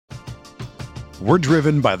We're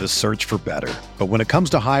driven by the search for better. But when it comes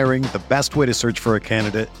to hiring, the best way to search for a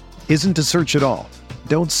candidate isn't to search at all.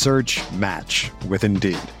 Don't search, match with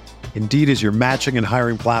Indeed. Indeed is your matching and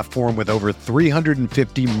hiring platform with over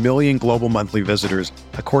 350 million global monthly visitors,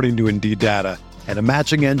 according to Indeed data, and a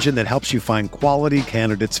matching engine that helps you find quality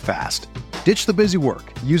candidates fast. Ditch the busy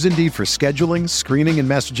work. Use Indeed for scheduling, screening, and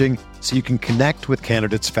messaging so you can connect with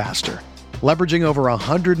candidates faster. Leveraging over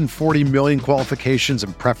 140 million qualifications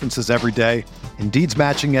and preferences every day, Indeed's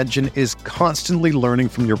matching engine is constantly learning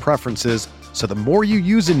from your preferences, so the more you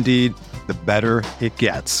use Indeed, the better it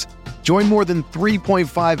gets. Join more than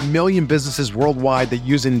 3.5 million businesses worldwide that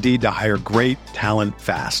use Indeed to hire great talent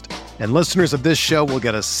fast. And listeners of this show will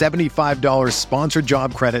get a $75 sponsored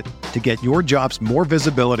job credit to get your jobs more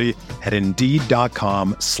visibility at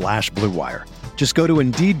Indeed.com/Blue Wire. Just go to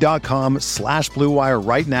Indeed.com/Blue Wire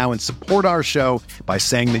right now and support our show by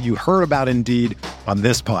saying that you heard about Indeed on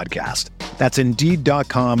this podcast. That's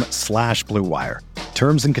Indeed.com/Blue Wire.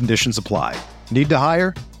 Terms and conditions apply. Need to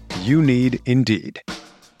hire? You need Indeed.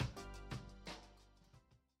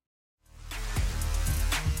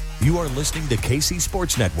 You are listening to KC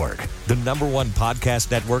Sports Network, the #1 podcast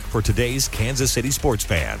network for today's Kansas City sports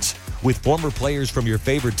fans. With former players from your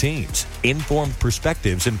favorite teams, informed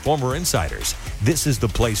perspectives, and former insiders, this is the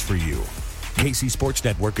place for you. KC Sports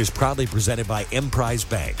Network is proudly presented by Emprise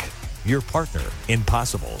Bank, your partner in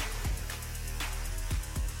possible.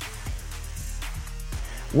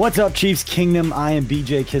 What's up, Chiefs Kingdom? I am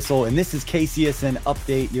BJ Kissel, and this is KCSN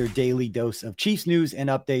Update, your daily dose of Chiefs news and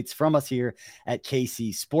updates from us here at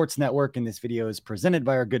KC Sports Network. And this video is presented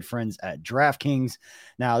by our good friends at DraftKings.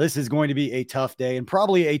 Now, this is going to be a tough day and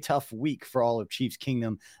probably a tough week for all of Chiefs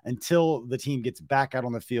Kingdom until the team gets back out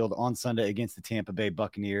on the field on Sunday against the Tampa Bay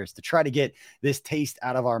Buccaneers to try to get this taste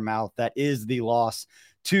out of our mouth. That is the loss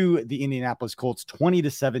to the Indianapolis Colts,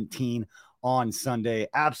 20-17. On Sunday.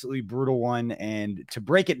 Absolutely brutal one. And to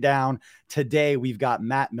break it down today, we've got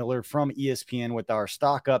Matt Miller from ESPN with our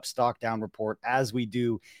Stock Up, Stock Down report, as we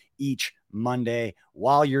do each Monday.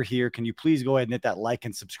 While you're here, can you please go ahead and hit that like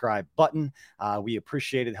and subscribe button? We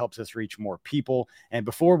appreciate it. It helps us reach more people. And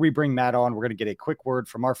before we bring Matt on, we're going to get a quick word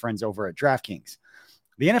from our friends over at DraftKings.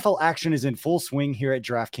 The NFL action is in full swing here at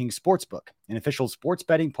DraftKings Sportsbook, an official sports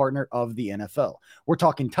betting partner of the NFL. We're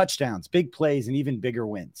talking touchdowns, big plays, and even bigger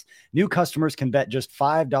wins. New customers can bet just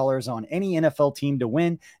 $5 on any NFL team to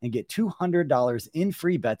win and get $200 in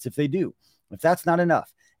free bets if they do. If that's not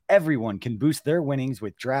enough, everyone can boost their winnings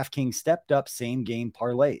with DraftKings stepped-up same-game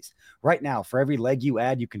parlays. Right now, for every leg you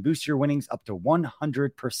add, you can boost your winnings up to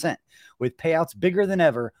 100%. With payouts bigger than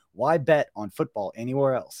ever, why bet on football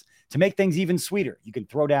anywhere else? To make things even sweeter, you can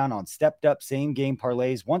throw down on stepped-up same-game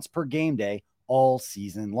parlays once per game day all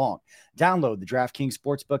season long. Download the DraftKings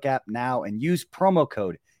Sportsbook app now and use promo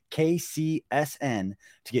code KCSN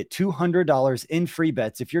to get $200 in free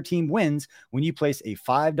bets if your team wins when you place a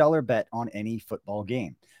 $5 bet on any football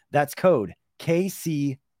game. That's code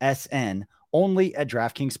KCSN only at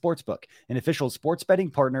DraftKings Sportsbook, an official sports betting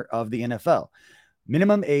partner of the NFL.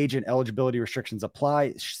 Minimum age and eligibility restrictions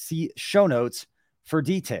apply. See show notes for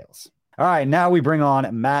details. All right, now we bring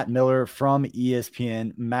on Matt Miller from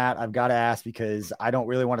ESPN. Matt, I've got to ask because I don't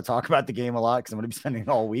really want to talk about the game a lot because I'm going to be spending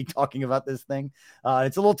all week talking about this thing.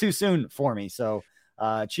 It's a little too soon for me. So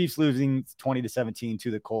Chiefs losing 20-17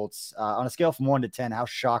 to the Colts. On a scale from 1 to 10, how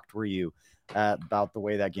shocked were you about the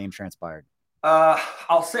way that game transpired?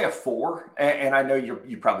 I'll say a 4, and I know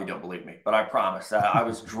you probably don't believe me, but I promise. I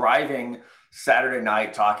was driving Saturday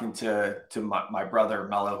night talking to my brother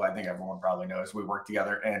Mello, who I think everyone probably knows. We worked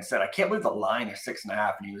together, and said, I can't believe the line is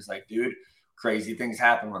 6.5. And he was like, dude, crazy things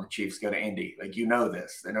happen when the Chiefs go to Indy. Like, you know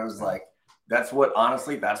this. And it was like, that's what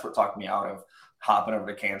talked me out of hopping over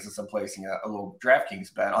to Kansas and placing a little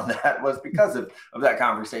DraftKings bet on that, was because of that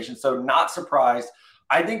conversation. So not surprised.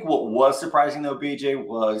 I think what was surprising, though, BJ,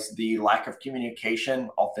 was the lack of communication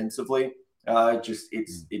offensively.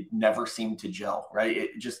 It never seemed to gel, right?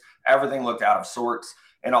 It just, everything looked out of sorts.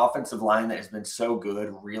 An offensive line that has been so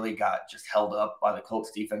good really got just held up by the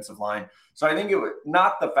Colts defensive line. So I think it was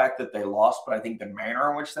not the fact that they lost, but I think the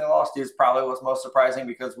manner in which they lost is probably what's most surprising,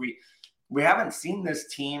 because we haven't seen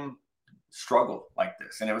this team struggle like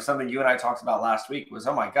this. And it was something you and I talked about last week was,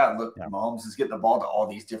 oh my God, look, Mahomes is getting the ball to all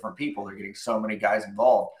these different people. They're getting so many guys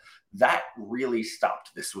involved. That really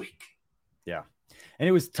stopped this week. Yeah. And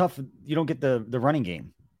it was tough. You don't get the running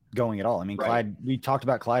game going at all. I mean, right. Clyde, we talked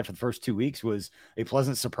about Clyde for the first 2 weeks, was a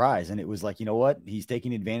pleasant surprise. And it was like, you know what? He's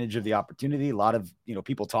taking advantage of the opportunity. A lot of,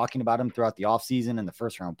 people talking about him throughout the offseason and the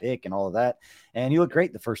first round pick and all of that. And he looked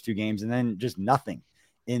great the first 2 games, and then just nothing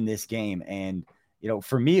in this game. And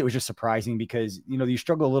for me, it was just surprising because, you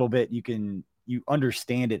struggle a little bit. You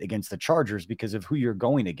understand it against the Chargers because of who you're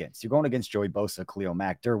going against. You're going against Joey Bosa, Khalil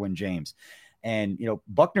Mack, Derwin James, and,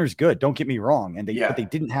 Buckner's good. Don't get me wrong. And but they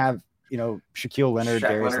didn't have, Shaquille Leonard,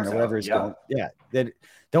 Darius Leonard, whatever is going. Yeah. They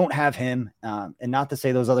don't have him. And not to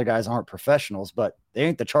say those other guys aren't professionals, but they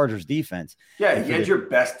ain't the Chargers defense. Yeah. You had your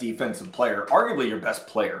best defensive player, arguably your best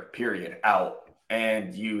player, period, out.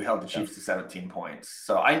 And you held the Chiefs to 17 points.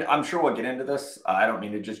 So I'm sure we'll get into this. I don't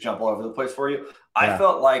mean to just jump all over the place for you. I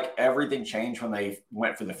felt like everything changed when they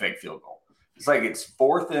went for the fake field goal. It's like it's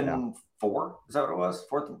 4th and 4. Is that what it was?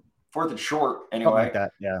 Fourth and short anyway. Something like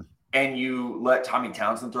that, yeah. And you let Tommy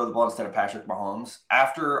Townsend throw the ball instead of Patrick Mahomes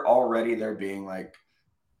after already there being like,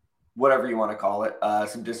 whatever you want to call it,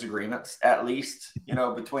 some disagreements at least,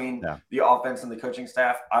 between the offense and the coaching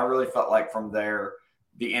staff. I really felt like from there,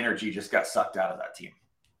 the energy just got sucked out of that team.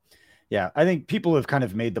 Yeah, I think people have kind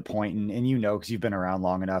of made the point, and because you've been around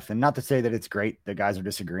long enough, and not to say that it's great that guys are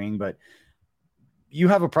disagreeing, but you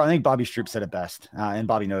have a problem. I think Bobby Stroop said it best, and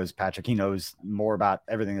Bobby knows, Patrick, he knows more about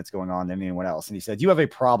everything that's going on than anyone else. And he said, you have a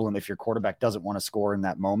problem if your quarterback doesn't want to score in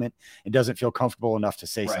that moment and doesn't feel comfortable enough to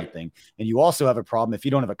say something. And you also have a problem if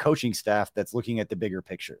you don't have a coaching staff that's looking at the bigger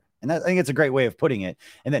picture. And I think it's a great way of putting it,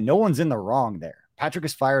 and that no one's in the wrong there. Patrick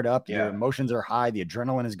is fired up. Your emotions are high. The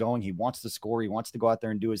adrenaline is going. He wants to score. He wants to go out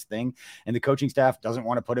there and do his thing. And the coaching staff doesn't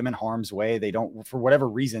want to put him in harm's way. They don't, for whatever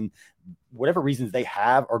reasons they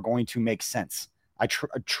have are going to make sense.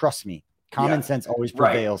 Trust me, common sense always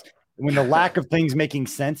prevails. When the lack of things making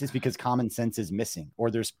sense is because common sense is missing,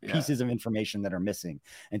 or there's pieces of information that are missing.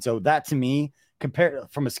 And so that, to me, compared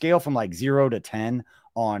from a scale from like 0 to 10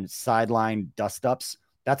 on sideline dust ups,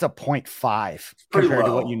 that's a 0.5 compared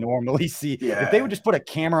to what you normally see. Yeah. If they would just put a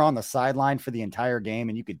camera on the sideline for the entire game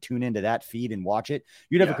and you could tune into that feed and watch it,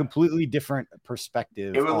 you'd have a completely different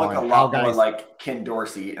perspective. It would look a lot more like Ken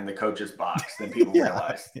Dorsey in the coach's box than people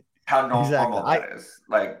realize how normal that is.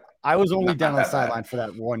 Like, I was only down on the sideline for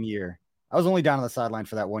that 1 year.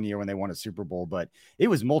 when they won a Super Bowl, but it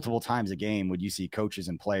was multiple times a game when you see coaches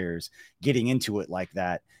and players getting into it like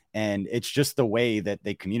that. And it's just the way that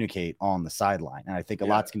they communicate on the sideline. And I think a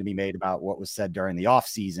lot's going to be made about what was said during the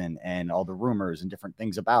offseason and all the rumors and different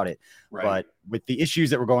things about it. Right. But with the issues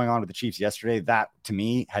that were going on with the Chiefs yesterday, that to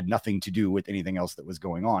me had nothing to do with anything else that was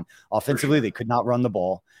going on. Offensively, they could not run the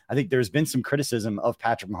ball. I think there's been some criticism of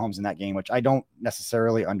Patrick Mahomes in that game, which I don't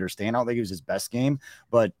necessarily understand. I don't think it was his best game,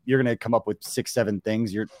 but you're going to come up with 6-7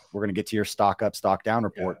 things. We're going to get to your stock up, stock down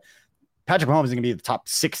report. Yeah. Patrick Mahomes is going to be the top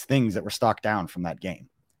 6 things that were stock down from that game.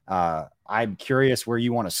 I'm curious where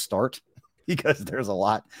you want to start because there's a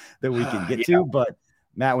lot that we can get to. But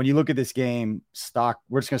Matt, when you look at this game,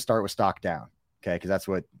 we're just going to start with stock down. Okay. Cause that's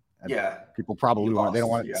what people probably want. They don't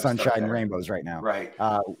want sunshine and rainbows right now. Right.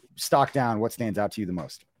 Stock down. What stands out to you the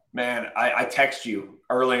most? Man, I text you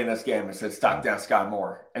early in this game and said stock down Sky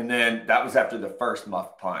Moore. And then that was after the first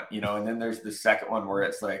muff punt, and then there's the second one where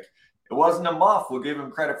it's like, it wasn't a muff. We'll give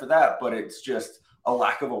him credit for that, but it's just a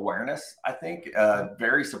lack of awareness, I think.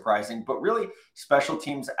 Very surprising, but really special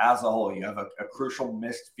teams as a whole. You have a crucial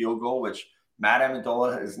missed field goal, which Matt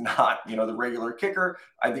Amendola is not, the regular kicker.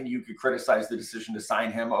 I think you could criticize the decision to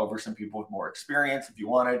sign him over some people with more experience if you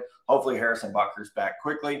wanted. Hopefully Harrison Butker's back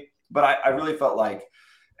quickly. But I really felt like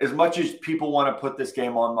as much as people want to put this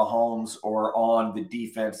game on Mahomes or on the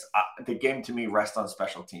defense, the game to me rests on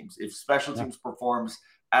special teams. If special teams performs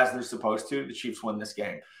as they're supposed to, the Chiefs win this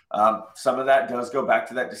game. Some of that does go back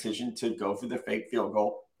to that decision to go for the fake field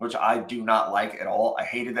goal, which I do not like at all. I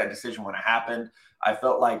hated that decision when it happened. I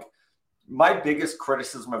felt like my biggest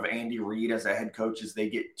criticism of Andy Reid as a head coach is they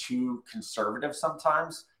get too conservative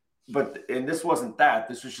sometimes. And this wasn't that.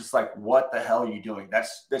 This was just like, what the hell are you doing?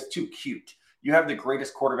 That's too cute. You have the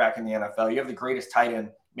greatest quarterback in the NFL. You have the greatest tight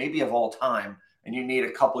end, maybe of all time, and you need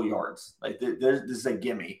a couple yards. Like this is a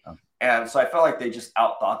gimme. And so I felt like they just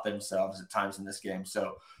outthought themselves at times in this game.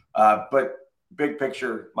 So, but big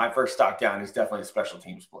picture, my first stock down is definitely a special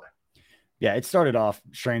teams play. Yeah, it started off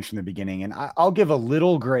strange from the beginning, and I'll give a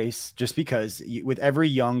little grace just because with every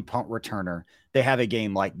young punt returner, they have a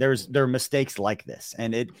game like there are mistakes like this,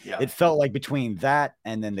 and it felt like between that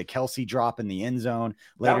and then the Kelsey drop in the end zone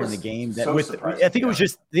later in the game that I think it was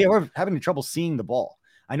just they were having trouble seeing the ball.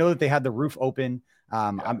 I know that they had the roof open.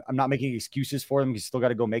 I'm not making excuses for them. You still got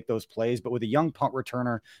to go make those plays. But with a young punt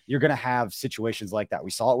returner, you're going to have situations like that. We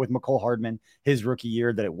saw it with Mecole Hardman, his rookie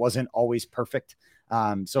year, that it wasn't always perfect.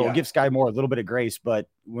 So I'll give Sky Moore a little bit of grace. But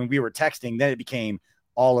when we were texting, then it became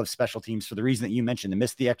all of special teams for the reason that you mentioned.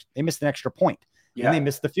 They missed an extra point. and they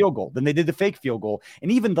missed the field goal. Then they did the fake field goal.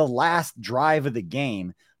 And even the last drive of the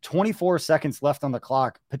game, 24 seconds left on the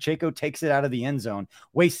clock, Pacheco takes it out of the end zone,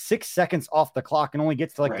 wastes 6 seconds off the clock, and only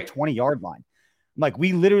gets to like the 20-yard line. Like,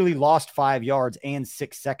 we literally lost 5 yards and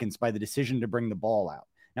 6 seconds by the decision to bring the ball out.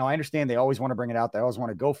 Now, I understand they always want to bring it out. They always want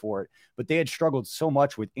to go for it, but they had struggled so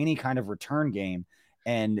much with any kind of return game,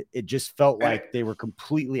 and it just felt like they were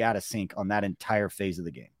completely out of sync on that entire phase of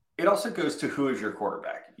the game. It also goes to who is your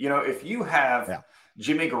quarterback. You know, if you have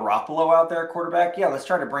Jimmy Garoppolo out there quarterback, let's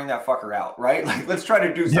try to bring that fucker out, right? Like, let's try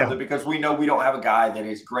to do something because we know we don't have a guy that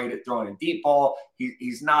is great at throwing a deep ball.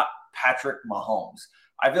 He's not Patrick Mahomes.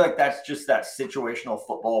 I feel like that's just that situational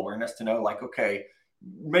football awareness to know, like, okay,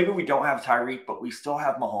 maybe we don't have Tyreek, but we still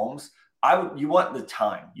have Mahomes. You want the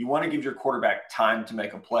time. You want to give your quarterback time to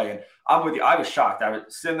make a play. And I'm with you. I was shocked. I was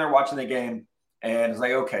sitting there watching the game, and it's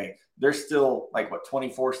like, okay, there's still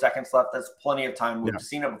 24 seconds left. That's plenty of time. We've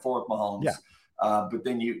seen it before with Mahomes. But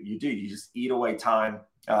then you just eat away time.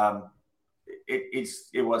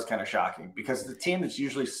 It was kind of shocking because the team that's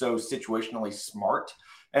usually so situationally smart.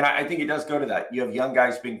 And I think it does go to that. You have young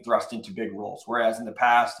guys being thrust into big roles, whereas in the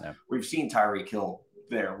past, we've seen Tyreek Hill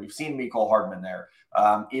there. We've seen Mecole Hardman there.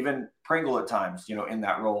 Even Pringle at times, in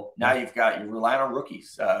that role. Now you're relying on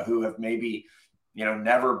rookies who have maybe,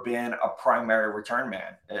 never been a primary return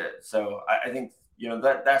man. So I think,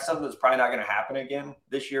 that's something that's probably not going to happen again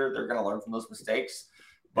this year. They're going to learn from those mistakes.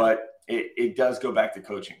 But it does go back to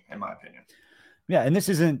coaching, in my opinion. Yeah, and this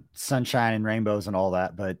isn't sunshine and rainbows and all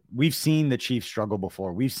that, but we've seen the Chiefs struggle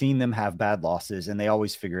before. We've seen them have bad losses, and they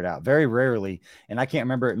always figure it out. Very rarely, and I can't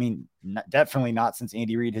remember, definitely not since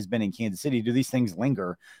Andy Reid has been in Kansas City, do these things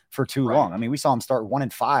linger for too long. I mean, we saw them start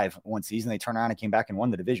 1-5 one season. They turned around and came back and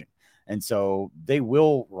won the division. And so they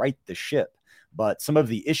will right the ship. But some of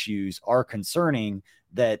the issues are concerning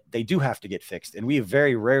that they do have to get fixed. And we have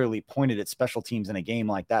very rarely pointed at special teams in a game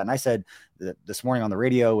like that. And I said this morning on the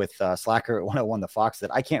radio with Slacker at 101 The Fox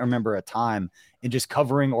that I can't remember a time in just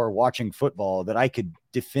covering or watching football that I could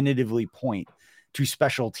definitively point to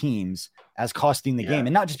special teams as costing the game.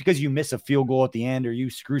 And not just because you miss a field goal at the end or you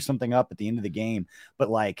screw something up at the end of the game, but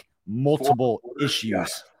like multiple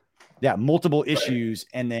issues. Multiple issues.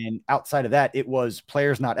 And then outside of that, it was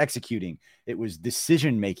players not executing. It was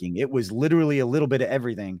decision making. It was literally a little bit of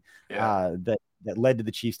everything that led to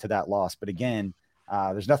the Chiefs to that loss. But again,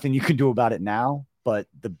 there's nothing you can do about it now. But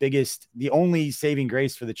the only saving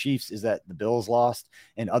grace for the Chiefs is that the Bills lost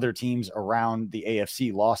and other teams around the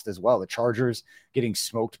AFC lost as well. The Chargers getting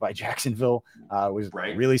smoked by Jacksonville was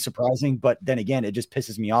really surprising. But then again, it just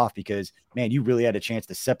pisses me off because, man, you really had a chance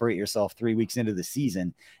to separate yourself 3 weeks into the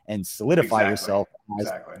season and solidify yourself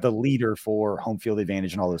as the leader for home field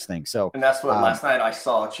advantage and all those things. So, and that's what last night I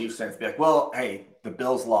saw Chiefs fans be like, well, hey, the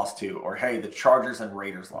Bills lost too, or hey, the Chargers and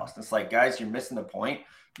Raiders lost. It's like, guys, you're missing the point.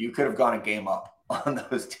 You could have gone a game up on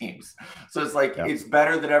those teams. So it's like, it's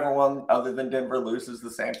better that everyone other than Denver loses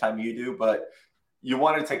the same time you do, but you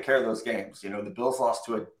want to take care of those games. The Bills lost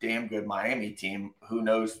to a damn good Miami team. Who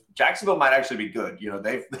knows? Jacksonville might actually be good.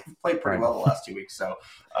 They've played pretty well the last 2 weeks. So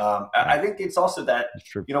I think it's also that,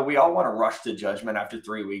 we all want to rush to judgment after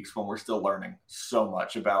 3 weeks when we're still learning so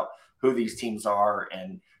much about who these teams are.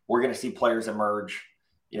 And we're going to see players emerge,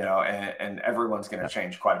 and everyone's going to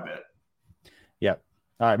change quite a bit. Yep.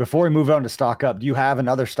 All right, before we move on to stock up, do you have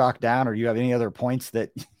another stock down or do you have any other points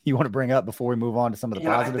that you want to bring up before we move on to some of the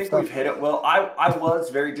positive stuff? I think we've hit it. Well, I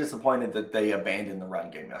was very disappointed that they abandoned the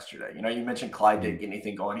run game yesterday. You mentioned Clyde didn't get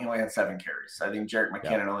anything going. He only had 7 carries. I think Jerick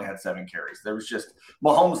McKinnon only had 7 carries. There was just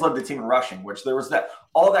Mahomes led the team in rushing, which there was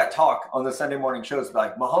all that talk on the Sunday morning shows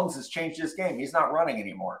like Mahomes has changed his game. He's not running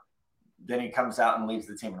anymore. Then he comes out and leads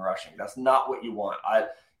the team in rushing. That's not what you want.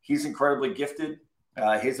 He's incredibly gifted.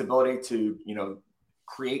 His ability to,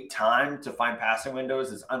 create time to find passing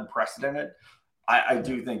windows is unprecedented. I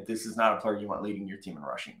do think this is not a player you want leading your team in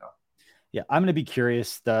rushing, though. Yeah, I'm going to be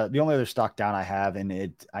curious. The only other stock down I have,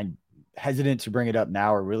 and I'm hesitant to bring it up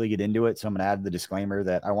now or really get into it, so I'm going to add the disclaimer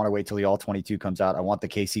that I want to wait till the All-22 comes out. I want the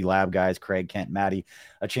KC Lab guys, Craig, Kent, Maddie,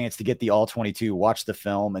 a chance to get the All-22, watch the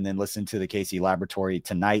film, and then listen to the KC Laboratory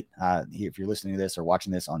tonight. If you're listening to this or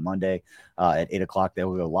watching this on Monday at 8 o'clock, they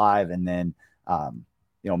will go live, and then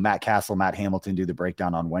Matt Castle, Matt Hamilton do the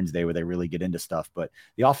breakdown on Wednesday where they really get into stuff. But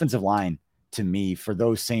the offensive line, to me, for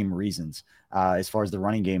those same reasons, as far as the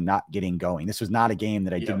running game not getting going, this was not a game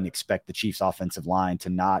that I didn't expect the Chiefs offensive line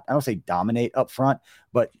to not, I don't say dominate up front,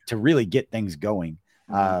 but to really get things going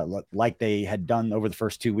like they had done over the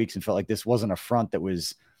first 2 weeks, and felt like this wasn't a front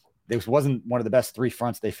this wasn't one of the best 3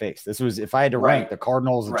 fronts they faced. This was, if I had to rank the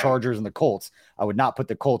Cardinals, the Chargers, and the Colts, I would not put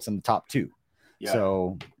the Colts in the top 2.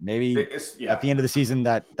 So maybe at the end of the season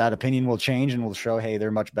that opinion will change and will show, hey,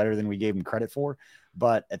 they're much better than we gave them credit for.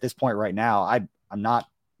 But at this point right now, I'm not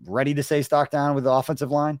ready to say stock down with the offensive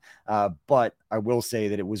line. But I will say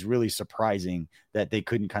that it was really surprising that they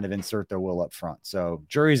couldn't kind of insert their will up front. So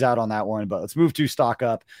jury's out on that one, but let's move to stock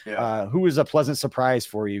up. Who was a pleasant surprise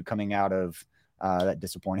for you coming out of that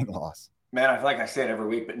disappointing loss? Man, I feel like I say it every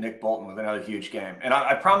week, but Nick Bolton with another huge game. And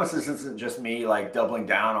I promise this isn't just me like doubling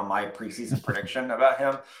down on my preseason prediction about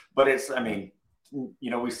him, but it's, I mean,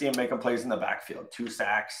 we see him making plays in the backfield, 2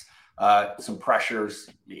 sacks, some pressures.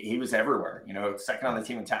 He was everywhere, second on the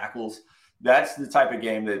team in tackles. That's the type of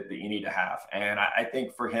game that you need to have. And I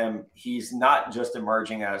think for him, he's not just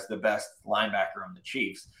emerging as the best linebacker on the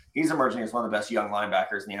Chiefs. He's emerging as one of the best young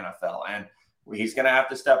linebackers in the NFL. And he's going to have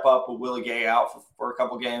to step up with Willie Gay out for a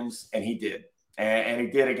couple games, and he did. And he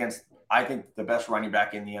did against, I think, the best running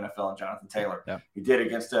back in the NFL, and Jonathan Taylor. Yeah. He did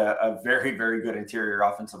against a very, very good interior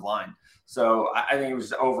offensive line. So I think it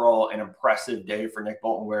was overall an impressive day for Nick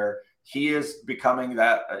Bolton, where he is becoming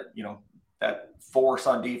that, that force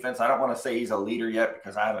on defense. I don't want to say he's a leader yet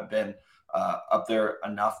because I haven't been up there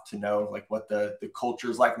enough to know like what the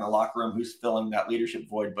culture is like in the locker room, who's filling that leadership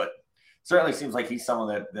void, but certainly seems like he's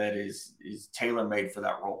someone that is tailor-made for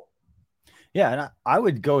that role. Yeah, and I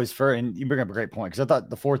would go as far, and you bring up a great point, because I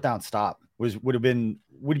thought the 4th down stop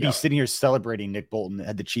would be sitting here celebrating Nick Bolton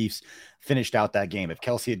had the Chiefs finished out that game. If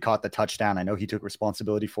Kelce had caught the touchdown, I know he took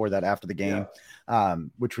responsibility for that after the game,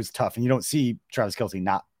 which was tough. And you don't see Travis Kelce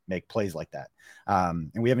not make plays like that.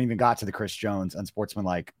 And we haven't even got to the Chris Jones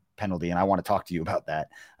unsportsmanlike penalty, and I want to talk to you about that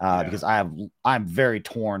because I'm very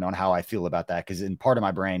torn on how I feel about that, because in part of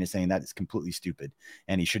my brain is saying that is completely stupid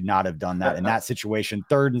and he should not have done that in that situation.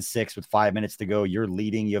 3rd and 6 with 5 minutes to go, you're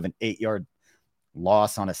leading, you have an 8-yard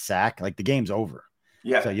loss on a sack, like the game's over.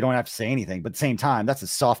 So you don't have to say anything, but at the same time, that's the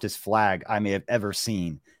softest flag I may have ever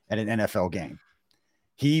seen at an NFL game.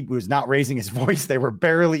 He was not raising his voice. They were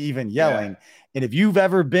barely even yelling. And if you've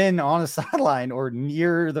ever been on a sideline or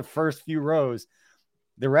near the first few rows,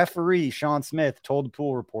 the referee, Sean Smith, told the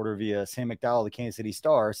pool reporter via Sam McDowell, the Kansas City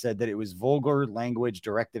Star, said that it was vulgar language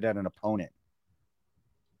directed at an opponent.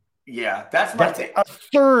 Yeah, that's a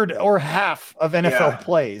third or half of NFL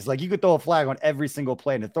plays. Like, you could throw a flag on every single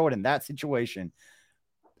play, and to throw it in that situation,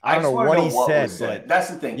 I don't know what he said, but that's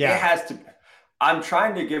the thing. Yeah. It has to. I'm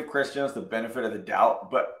trying to give Chris Jones the benefit of the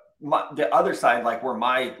doubt, but the other side, like where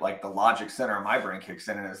the logic center of my brain kicks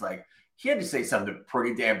in, and is like, he had to say something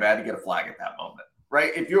pretty damn bad to get a flag at that moment.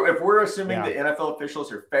 Right. If we're assuming the NFL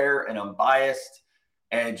officials are fair and unbiased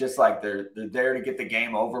and just like they're there to get the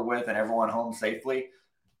game over with and everyone home safely,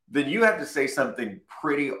 then you have to say something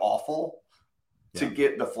pretty awful to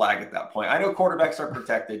get the flag at that point. I know quarterbacks are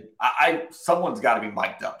protected. Someone's got to be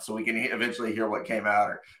mic'd up so we can eventually hear what came out.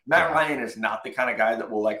 Or Matt Ryan is not the kind of guy that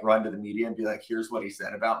will like run to the media and be like, here's what he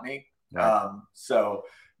said about me.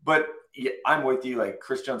 But I'm with you. Like,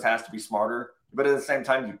 Chris Jones has to be smarter. But at the same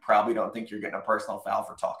time, you probably don't think you're getting a personal foul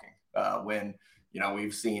for talking when,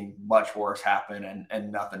 we've seen much worse happen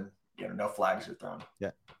and nothing, no flags are thrown.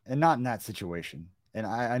 Yeah. And not in that situation. And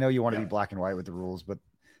I know you want to be black and white with the rules, but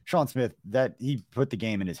Sean Smith, that he put the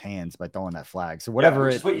game in his hands by throwing that flag. So whatever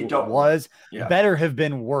better have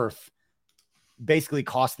been worth basically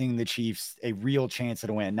costing the Chiefs a real chance at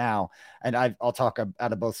a win. Now, and I'll talk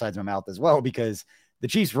out of both sides of my mouth as well, because the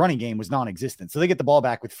Chiefs running game was non-existent. So they get the ball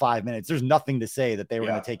back with 5 minutes. There's nothing to say that they were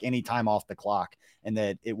going to take any time off the clock and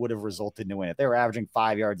that it would have resulted in a win. If they were averaging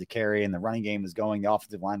 5 yards a carry and the running game was going, the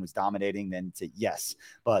offensive line was dominating, then it's yes,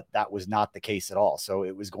 but that was not the case at all. So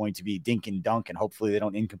it was going to be dink and dunk, and hopefully they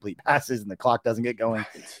don't incomplete passes and the clock doesn't get going,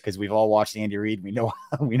 because we've all watched Andy Reid. We know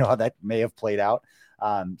how that may have played out.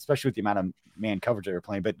 Especially with the amount of man coverage they were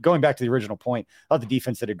playing. But going back to the original point, I thought the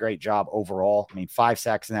defense did a great job overall. I mean, 5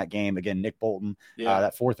 sacks in that game. Again, Nick Bolton,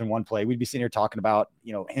 that 4th and 1 play. We'd be sitting here talking about,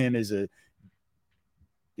 him as a,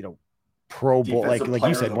 Pro Bowl, like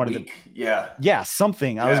you said, one of the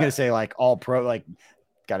something. I was going to say like all pro, like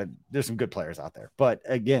there's some good players out there. But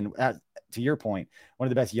again, to your point, one of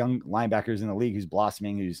the best young linebackers in the league who's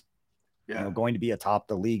blossoming, who's going to be atop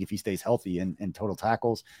the league if he stays healthy in total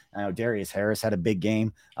tackles. I know Darius Harris had a big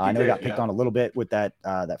game. I know he got picked on a little bit with that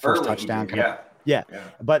first touchdown.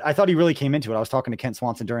 But I thought he really came into it. I was talking to Kent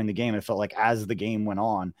Swanson during the game, and it felt like as the game went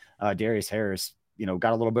on, Darius Harris,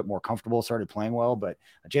 got a little bit more comfortable, started playing well. But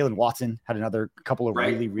Jalen Watson had another couple of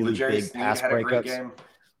really big pass breakups.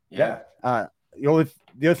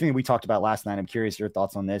 The other thing that we talked about last night, I'm curious your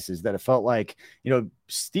thoughts on this, is that it felt like,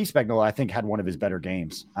 Steve Spagnuolo, I think, had one of his better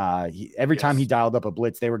games. Every time he dialed up a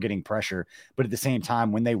blitz, they were getting pressure. But at the same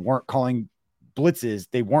time, when they weren't calling blitzes,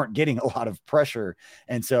 they weren't getting a lot of pressure.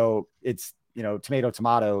 And so it's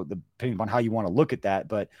tomato, depending on how you want to look at that.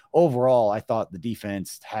 But overall, I thought the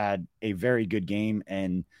defense had a very good game.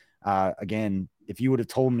 And again, if you would have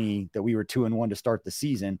told me that we were 2-1 to start the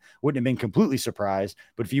season, wouldn't have been completely surprised.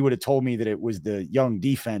 But if you would have told me that it was the young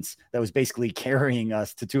defense that was basically carrying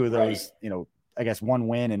us to two of those, I guess one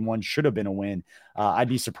win and one should have been a win, I'd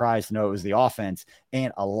be surprised to know it was the offense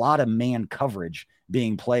and a lot of man coverage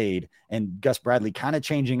being played, and Gus Bradley kind of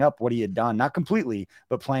changing up what he had done, not completely,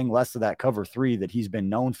 but playing less of that cover 3 that he's been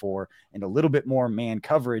known for and a little bit more man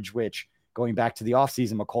coverage, which going back to the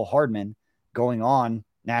offseason, McCole Hardman going on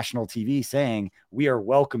national TV saying we are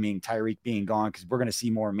welcoming Tyreek being gone because we're going to see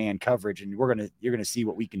more man coverage and you're going to see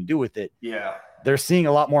what we can do with it. Yeah. They're seeing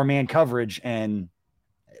a lot more man coverage and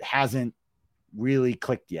it hasn't really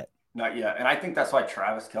clicked yet. Not yet. And I think that's why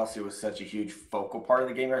Travis Kelce was such a huge focal part of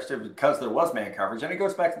the game yesterday, because there was man coverage. And it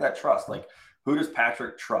goes back to that trust. Like, who does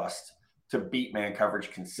Patrick trust to beat man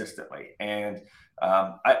coverage consistently? And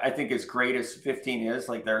I think as great as 15 is,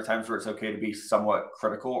 like, there are times where it's okay to be somewhat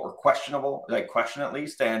critical or questionable, like question at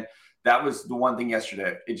least. And that was the one thing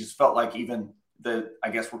yesterday. It just felt like even I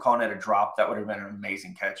guess we're calling it a drop. That would have been an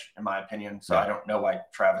amazing catch, in my opinion. So I don't know why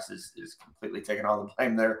Travis is completely taking all the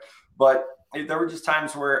blame there. But there were just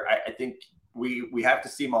times where I think we have to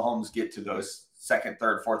see Mahomes get to those second,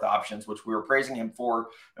 third, fourth options, which we were praising him for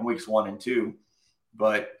in weeks 1 and 2.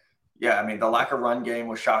 But yeah, I mean, the lack of run game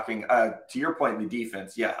was shocking. To your point in the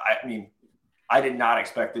defense, yeah, I mean, I did not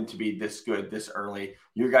expect them to be this good this early.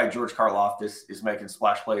 Your guy, George Karlaftis, is making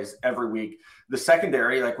splash plays every week. The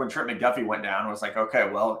secondary, like when Trent McDuffie went down, was like, okay,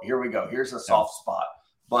 well, here we go. Here's a soft spot.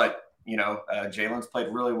 But, Jalen's played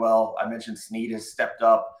really well. I mentioned Snead has stepped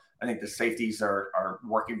up. I think the safeties are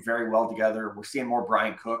working very well together. We're seeing more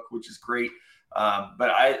Brian Cook, which is great.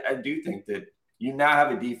 But I do think that you now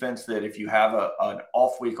have a defense that if you have an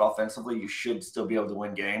off week offensively, you should still be able to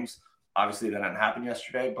win games. Obviously, that didn't happen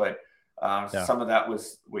yesterday, but some of that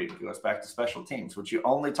goes back to special teams, which you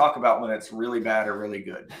only talk about when it's really bad or really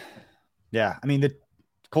good. Yeah, I mean, the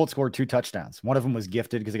Colts scored 2 touchdowns. One of them was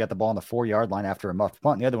gifted because they got the ball on the 4-yard line after a muffed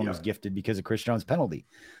punt. And the other one was gifted because of Chris Jones' penalty.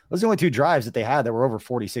 Those are the only 2 drives that they had that were over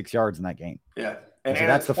 46 yards in that game. Yeah. And so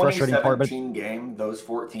that's the frustrating part. But game, those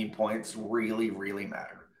 14 points really, really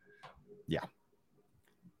matter. Yeah.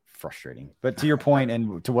 Frustrating. But to your point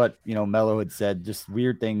and to what, Mello had said, just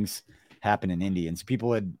weird things happen in Indy. And so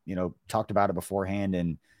people had, talked about it beforehand,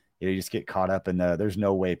 and you just get caught up in there's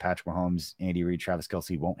no way Patrick Mahomes, Andy Reid, Travis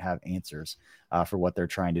Kelce won't have answers for what they're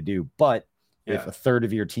trying to do. But if a third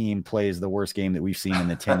of your team plays the worst game that we've seen in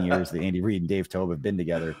the 10 years that Andy Reid and Dave Toub have been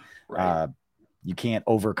together, you can't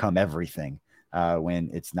overcome everything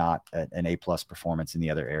when it's not an A+ performance in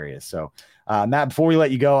the other areas. So, Matt, before we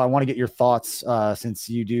let you go, I want to get your thoughts since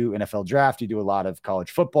you do NFL draft, you do a lot of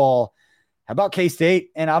college football. How about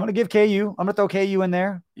K-State? And I'm going to give KU. I'm going to throw KU in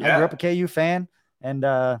there. I grew up a KU fan, and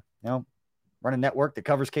run a network that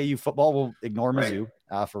covers KU football. We'll ignore Mizzou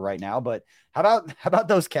for right now. But how about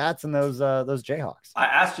those Cats and those Jayhawks? I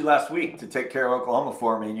asked you last week to take care of Oklahoma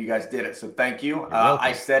for me, and you guys did it. So thank you.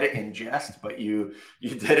 I said it in jest, but you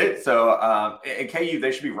did it. So at KU,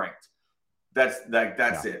 they should be ranked. That's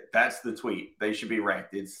it. That's the tweet. They should be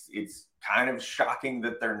ranked. It's kind of shocking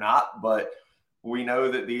that they're not, but we know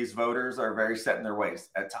that these voters are very set in their ways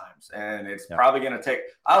at times, and it's probably going to take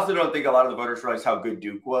 – I also don't think a lot of the voters realize how good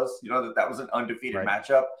Duke was, that was an undefeated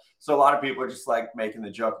matchup. So a lot of people are just like making the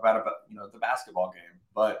joke about the basketball game.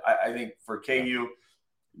 But I think for KU,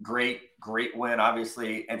 great win,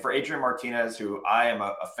 obviously. And for Adrian Martinez, who I am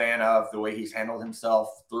a fan of, the way he's handled himself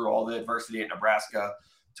through all the adversity at Nebraska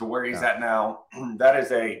to where he's at now, that is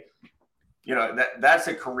that's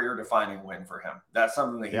a career-defining win for him. That's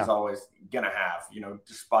something that he's always going to have,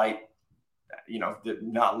 despite,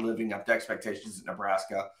 not living up to expectations in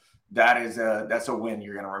Nebraska. That's a win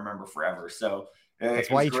you're going to remember forever. So that's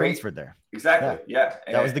why he transferred there. Exactly. Yeah.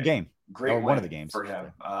 That was the game. Great win one of the games for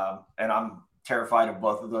him. And I'm terrified of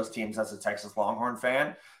both of those teams as a Texas Longhorn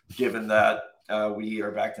fan, given that we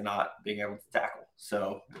are back to not being able to tackle.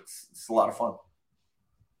 So it's a lot of fun.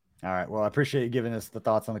 All right. Well, I appreciate you giving us the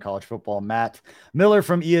thoughts on the college football. Matt Miller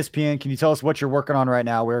from ESPN. Can you tell us what you're working on right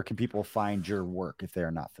now? Where can people find your work if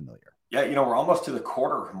they're not familiar? Yeah, we're almost to the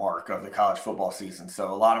quarter mark of the college football season.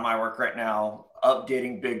 So a lot of my work right now,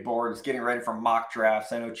 updating big boards, getting ready for mock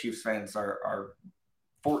drafts. I know Chiefs fans are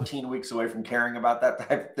 14 weeks away from caring about that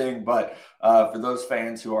type of thing. But for those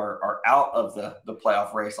fans who are out of the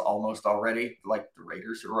playoff race almost already, like the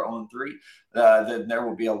Raiders who are 0-3, then there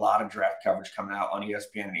will be a lot of draft coverage coming out on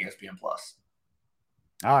ESPN and ESPN+.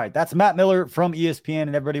 All right, that's Matt Miller from ESPN.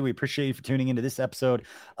 And everybody, we appreciate you for tuning into this episode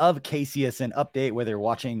of KCSN Update, whether you're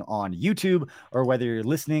watching on YouTube or whether you're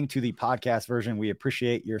listening to the podcast version. We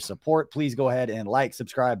appreciate your support. Please go ahead and like,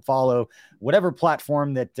 subscribe, follow, whatever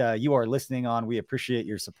platform that you are listening on. We appreciate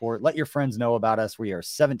your support. Let your friends know about us. We are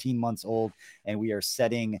 17 months old, and we are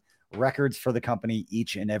setting records for the company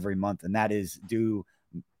each and every month, and that is due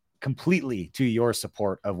completely to your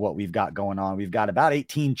support of what we've got going on. We've got about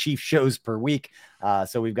 18 Chief shows per week.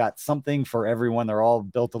 So we've got something for everyone. They're all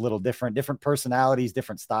built a little different personalities,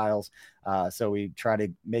 different styles. So we try to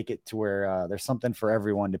make it to where there's something for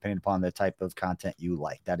everyone, depending upon the type of content you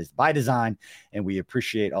like. That is by design, and we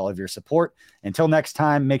appreciate all of your support. Until next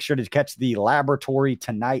time, make sure to catch the Laboratory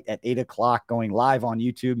tonight at 8:00, going live on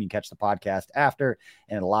YouTube. You can catch the podcast after,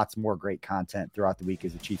 and lots more great content throughout the week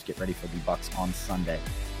as the Chiefs get ready for the Bucs on Sunday.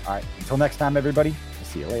 All right, until next time, everybody, we'll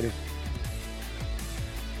see you later.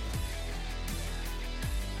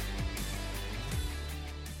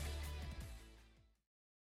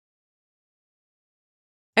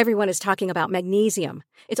 Everyone is talking about magnesium.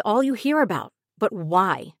 It's all you hear about. But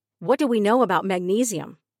why? What do we know about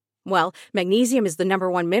magnesium? Well, magnesium is the number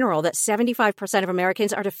one mineral that 75% of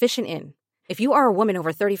Americans are deficient in. If you are a woman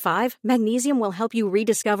over 35, magnesium will help you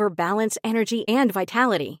rediscover balance, energy, and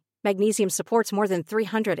vitality. Magnesium supports more than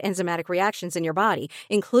 300 enzymatic reactions in your body,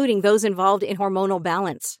 including those involved in hormonal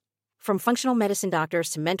balance. From functional medicine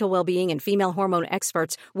doctors to mental well-being and female hormone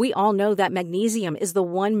experts, we all know that magnesium is the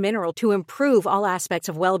one mineral to improve all aspects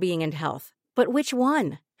of well-being and health. But which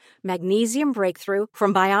one? Magnesium Breakthrough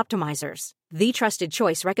from Bioptimizers, the trusted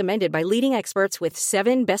choice recommended by leading experts with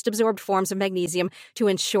 7 best-absorbed forms of magnesium to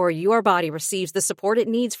ensure your body receives the support it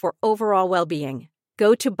needs for overall well-being.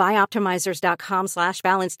 Go to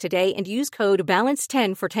bioptimizers.com/balance today and use code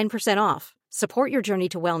BALANCE10 for 10% off. Support your journey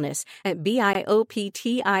to wellness at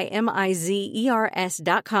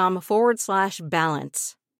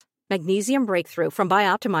bioptimizers.com/balance. Magnesium Breakthrough from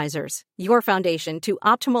Bioptimizers, your foundation to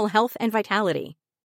optimal health and vitality.